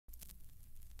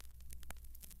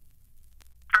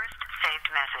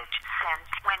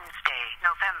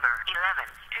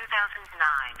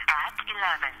at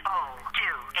 11:02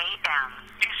 a.m.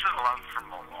 Decent love from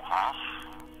Omaha.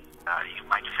 You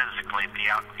might physically be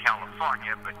out in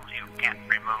California, but you can't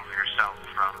remove yourself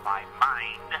from my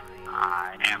mind.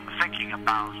 I am thinking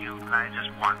about you, and I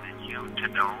just wanted you to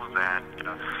know that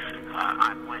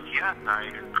I'm with you.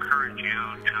 I encourage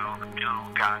you to do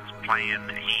God's plan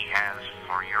He has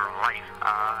for your life,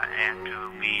 and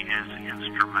to be His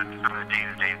instrument on a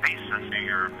day-to-day basis.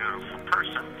 You're a beautiful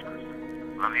person.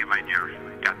 Love you, my dear.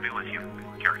 God be with you.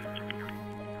 Carrie.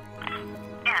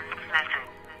 End message.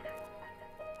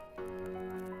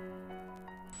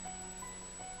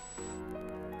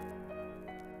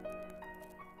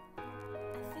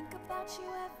 You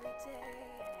every day,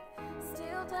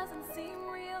 still doesn't seem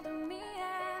real to me,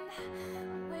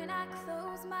 and when I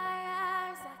close my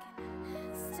eyes I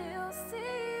can still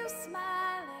see you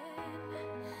smiling.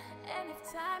 And if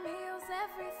time heals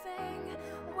everything,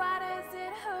 why does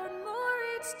it hurt more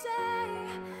each day?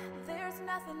 There's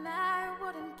nothing I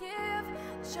wouldn't give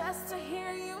just to